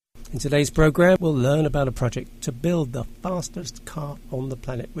In today's programme, we'll learn about a project to build the fastest car on the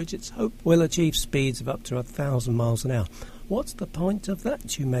planet, which it's hoped will achieve speeds of up to 1,000 miles an hour. What's the point of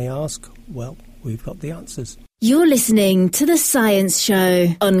that, you may ask? Well, we've got the answers. You're listening to The Science Show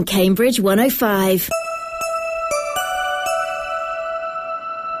on Cambridge 105.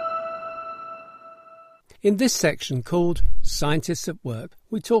 In this section called Scientists at Work,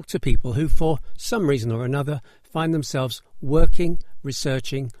 we talk to people who, for some reason or another, find themselves working,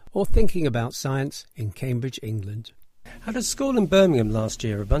 researching or thinking about science in Cambridge, England. At a school in Birmingham last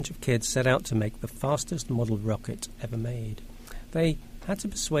year, a bunch of kids set out to make the fastest model rocket ever made. They had to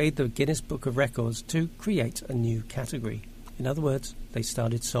persuade the Guinness Book of Records to create a new category. In other words, they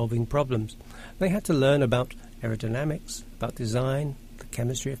started solving problems. They had to learn about aerodynamics, about design, the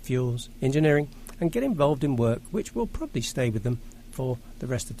chemistry of fuels, engineering, and get involved in work which will probably stay with them for the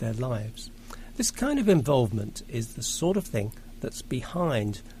rest of their lives. This kind of involvement is the sort of thing that's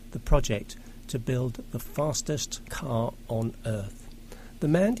behind the project to build the fastest car on Earth. The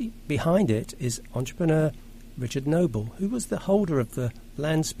man behind it is entrepreneur Richard Noble, who was the holder of the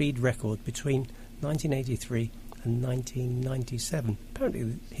land speed record between 1983 and 1997.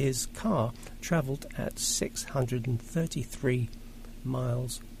 Apparently his car travelled at 633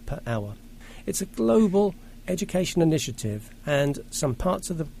 miles per hour. It's a global education initiative, and some parts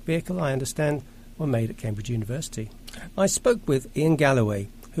of the vehicle, I understand, were made at Cambridge University. I spoke with Ian Galloway,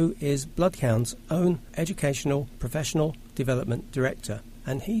 who is Bloodhound's own educational professional development director,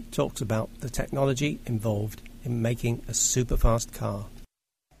 and he talks about the technology involved in making a super-fast car.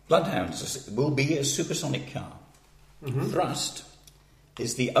 Bloodhound will be a supersonic car. Mm-hmm. Thrust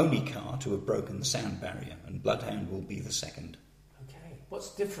is the only car to have broken the sound barrier, and Bloodhound will be the second. Okay,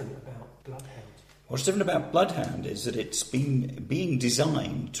 what's different about Bloodhound? What's different about Bloodhound is that it's been being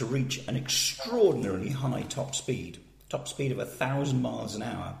designed to reach an extraordinarily high top speed of 1,000 miles an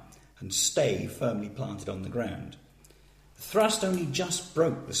hour, and stay firmly planted on the ground. The thrust only just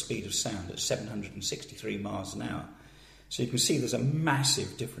broke the speed of sound at 763 miles an hour, so you can see there's a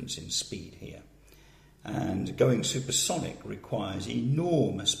massive difference in speed here. And going supersonic requires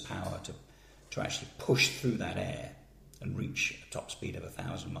enormous power to actually push through that air and reach a top speed of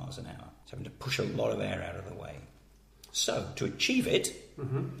 1,000 miles an hour. It's having to push a lot of air out of the way. So, to achieve it,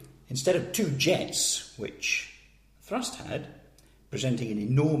 instead of two jets, which Thrust had, presenting an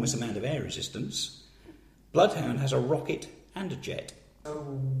enormous amount of air resistance, Bloodhound has a rocket and a jet. So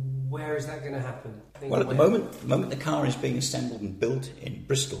where is that going to happen? Well, at the moment the car is being assembled and built in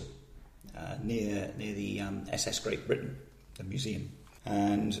Bristol, near the SS Great Britain, the museum.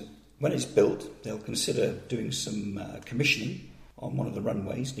 And when it's built, they'll consider doing some commissioning on one of the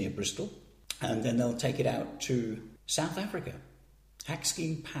runways near Bristol, and then they'll take it out to South Africa,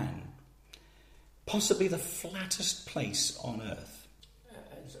 Haxkeen Pan, possibly the flattest place on Earth.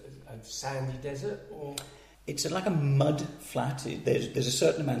 A sandy desert, or? It's like a mud flat. There's a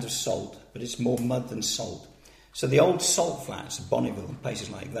certain amount of salt, but it's more mud than salt. So the old salt flats, Bonneville and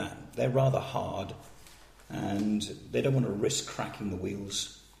places like that, they're rather hard, and they don't want to risk cracking the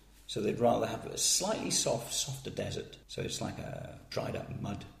wheels. So they'd rather have a slightly softer desert. So it's like a dried up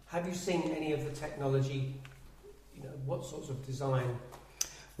mud. Have you seen any of the technology? What sorts of design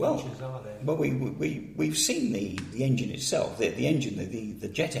features are there? Well, we've seen the engine itself. The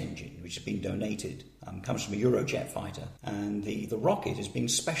jet engine, which has been donated, comes from a Eurojet fighter, and the rocket is being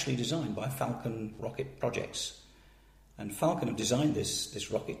specially designed by Falcon Rocket Projects. And Falcon have designed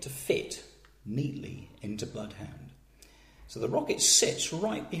this rocket to fit neatly into Bloodhound. So the rocket sits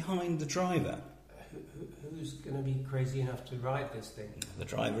right behind the driver. Who's going to be crazy enough to ride this thing? The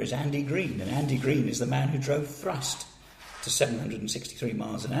driver is Andy Green, and Andy Green is the man who drove Thrust to 763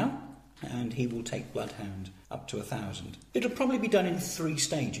 miles an hour, and he will take Bloodhound up to 1,000. It'll probably be done in 3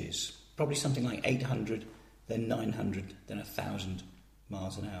 stages, probably something like 800, then 900, then 1,000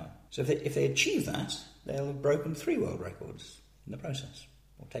 miles an hour. So if they achieve that, they'll have broken 3 world records in the process,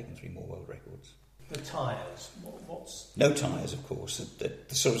 or taken 3 more world records. The tyres, what's... No tyres, of course. The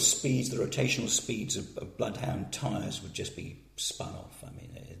sort of speeds, the rotational speeds of Bloodhound tyres would just be spun off. I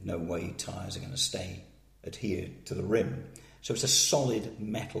mean, there's no way tyres are going to adhere to the rim. So it's a solid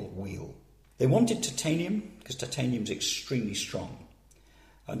metal wheel. They wanted titanium because titanium's extremely strong.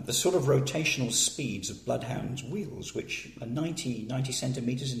 And the sort of rotational speeds of Bloodhound's wheels, which are 90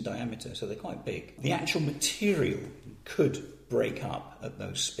 centimetres in diameter, so they're quite big. The actual material could break up at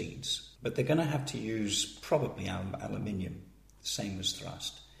those speeds, but they're going to have to use probably aluminium, same as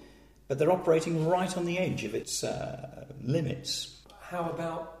Thrust. But they're operating right on the edge of its limits. How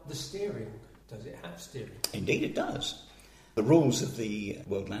about the steering? Does it have steering? Indeed it does. The rules of the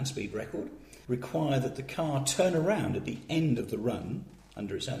World Land Speed Record require that the car turn around at the end of the run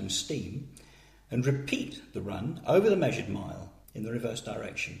under its own steam and repeat the run over the measured mile in the reverse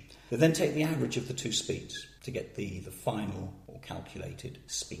direction. They then take the average of the two speeds to get the final or calculated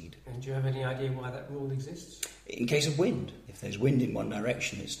speed. And do you have any idea why that rule exists? In case of wind, if there's wind in one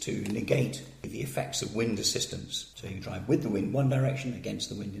direction, it's to negate the effects of wind assistance. So you drive with the wind one direction against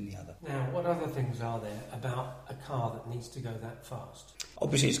the wind in the other. Now, what other things are there about a car that needs to go that fast?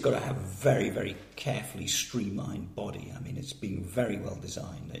 Obviously, it's got to have a very, very carefully streamlined body. I mean, it's been very well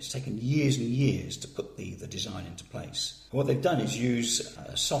designed. It's taken years and years to put the design into place. And what they've done is use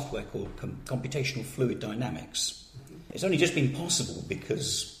a software called computational fluid dynamics. It's only just been possible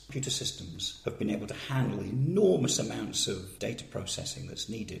because computer systems have been able to handle enormous amounts of data processing that's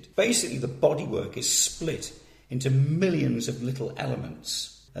needed. Basically, the bodywork is split into millions of little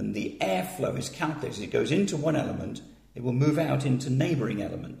elements, and the airflow is calculated. It goes into one element, it will move out into neighbouring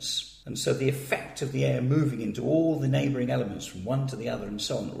elements. And so the effect of the air moving into all the neighbouring elements from one to the other and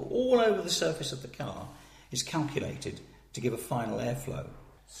so on, all over the surface of the car, is calculated to give a final airflow.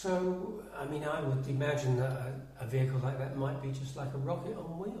 So, I mean, I would imagine that a vehicle like that might be just like a rocket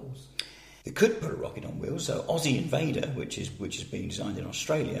on wheels. They could put a rocket on wheels. So Aussie Invader, which is being designed in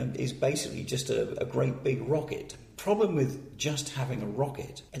Australia, is basically just a great big rocket. Problem with just having a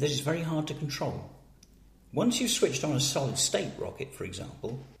rocket is that it's very hard to control. Once you've switched on a solid-state rocket, for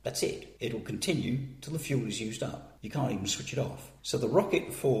example, that's it. It'll continue till the fuel is used up. You can't even switch it off. So the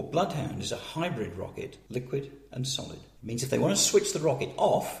rocket for Bloodhound is a hybrid rocket, liquid and solid. It means if they want to switch the rocket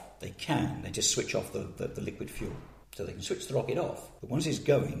off, they can. They just switch off the liquid fuel. So they can switch the rocket off. But once it's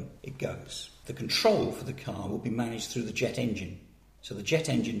going, it goes. The control for the car will be managed through the jet engine. So the jet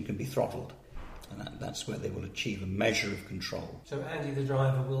engine can be throttled. And that's where they will achieve a measure of control. So Andy, the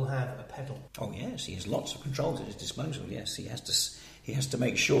driver, will have a pedal? Oh, yes, he has lots of controls at his disposal, yes. He has to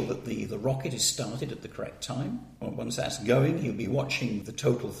make sure that the rocket is started at the correct time. Once that's going, he'll be watching the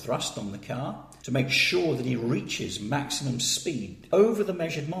total thrust on the car to make sure that he reaches maximum speed over the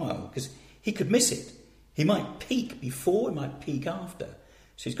measured mile, because he could miss it. He might peak before, he might peak after.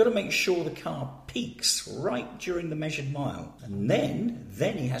 So he's got to make sure the car peaks right during the measured mile. And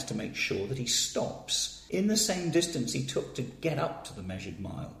then he has to make sure that he stops in the same distance he took to get up to the measured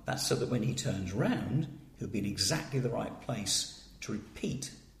mile. That's so that when he turns round, he'll be in exactly the right place to repeat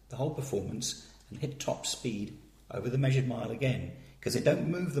the whole performance and hit top speed over the measured mile again. Because they don't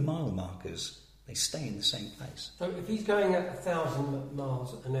move the mile markers. They stay in the same place. So if he's going at 1,000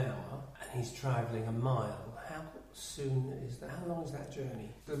 miles an hour and he's travelling a mile, how long is that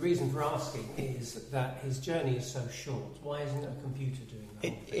journey? The reason for asking is that his journey is so short. Why isn't a computer doing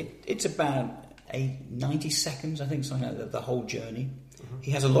that? It's about 90 seconds, I think, something like that, the whole journey. Mm-hmm.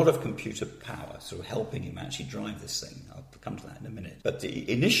 He has a lot of computer power sort of helping him actually drive this thing. I'll come to that in a minute. But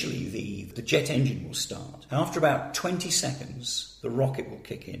initially, the jet engine will start. And after about 20 seconds, the rocket will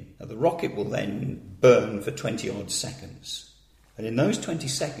kick in. Now, the rocket will then burn for 20-odd seconds. And in those 20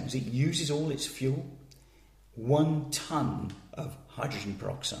 seconds, it uses all its fuel. 1 tonne of hydrogen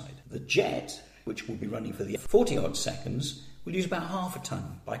peroxide. The jet, which will be running for the 40-odd seconds, will use about half a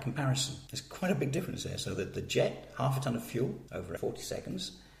tonne by comparison. There's quite a big difference there. So that the jet, half a tonne of fuel over 40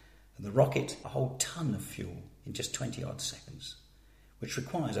 seconds, and the rocket, a whole tonne of fuel in just 20-odd seconds, which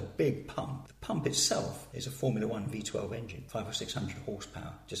requires a big pump. The pump itself is a Formula 1 V12 engine, 500 or 600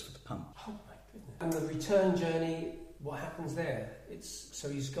 horsepower just for the pump. Oh my goodness. And the return journey, what happens there? So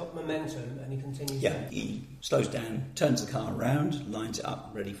he's got momentum and he continues. Yeah, he slows down, turns the car around, lines it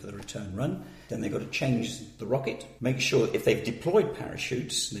up, ready for the return run. Then they've got to change the rocket, make sure if they've deployed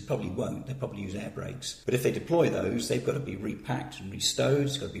parachutes, they probably won't, they'll probably use air brakes. But if they deploy those, they've got to be repacked and restowed,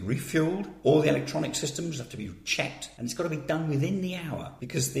 it's got to be refueled. All the electronic systems have to be checked, and it's got to be done within the hour,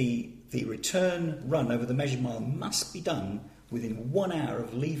 because the return run over the measured mile must be done within 1 hour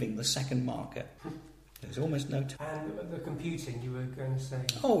of leaving the second marker. There's almost no time. And the computing, you were going to say?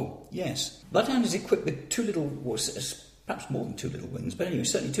 Oh, yes. Bloodhound is equipped with perhaps more than 2 little wings, but anyway,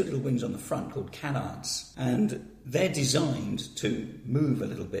 certainly 2 little wings on the front called canards. And they're designed to move a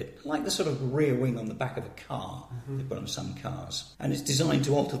little bit, like the sort of rear wing on the back of a car they put on some cars. And it's designed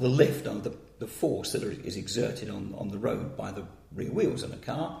to alter the lift on the force that is exerted on the road by the rear wheels on a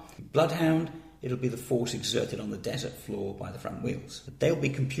car. Bloodhound, it'll be the force exerted on the desert floor by the front wheels. But they'll be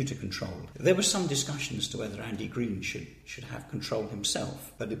computer controlled. There was some discussion as to whether Andy Green should have control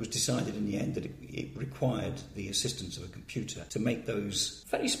himself, but it was decided in the end that it required the assistance of a computer to make those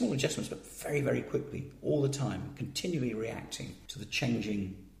very small adjustments, but very, very quickly, all the time, continually reacting to the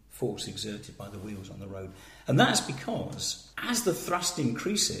changing force exerted by the wheels on the road. And that's because as the thrust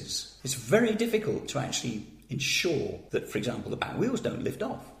increases, it's very difficult to actually ensure that, for example, the back wheels don't lift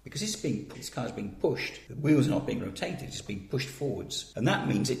off. Because this car is being pushed, the wheels are not being rotated, it's being pushed forwards. And that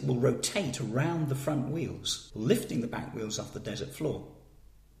means it will rotate around the front wheels, lifting the back wheels off the desert floor.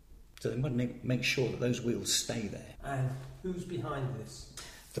 So they want to make sure that those wheels stay there. And who's behind this?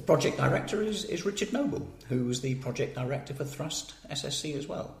 The project director is Richard Noble, who was the project director for Thrust SSC as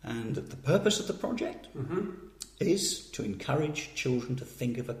well. And the purpose of the project is to encourage children to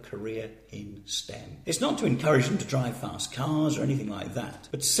think of a career in STEM. It's not to encourage them to drive fast cars or anything like that,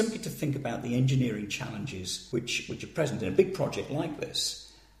 but simply to think about the engineering challenges which are present in a big project like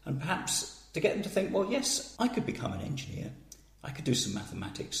this, and perhaps to get them to think, well, yes, I could become an engineer, I could do some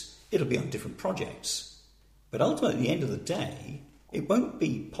mathematics, it'll be on different projects. But ultimately, at the end of the day, it won't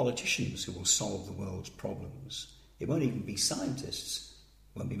be politicians who will solve the world's problems. It won't even be scientists.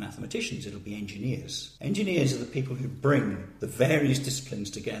 It won't be mathematicians. It'll be engineers. Engineers are the people who bring the various disciplines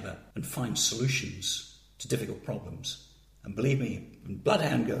together and find solutions to difficult problems. And believe me, when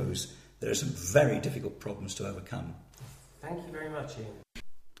Bloodhound goes, there are some very difficult problems to overcome. Thank you very much, Ian.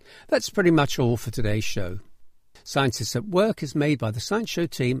 That's pretty much all for today's show. Scientists at Work is made by the Science Show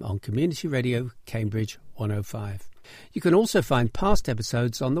team on Community Radio Cambridge 105. You can also find past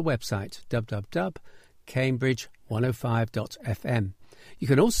episodes on the website www.cambridge105.fm. You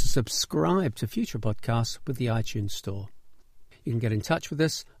can also subscribe to future podcasts with the iTunes Store. You can get in touch with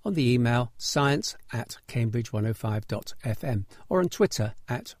us on the email science@cambridge105.fm or on Twitter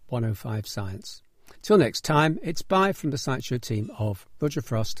 @105science. Till next time, it's bye from the Science Show team of Roger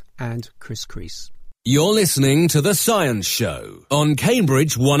Frost and Chris Crease. You're listening to The Science Show on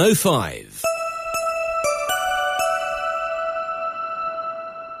Cambridge 105.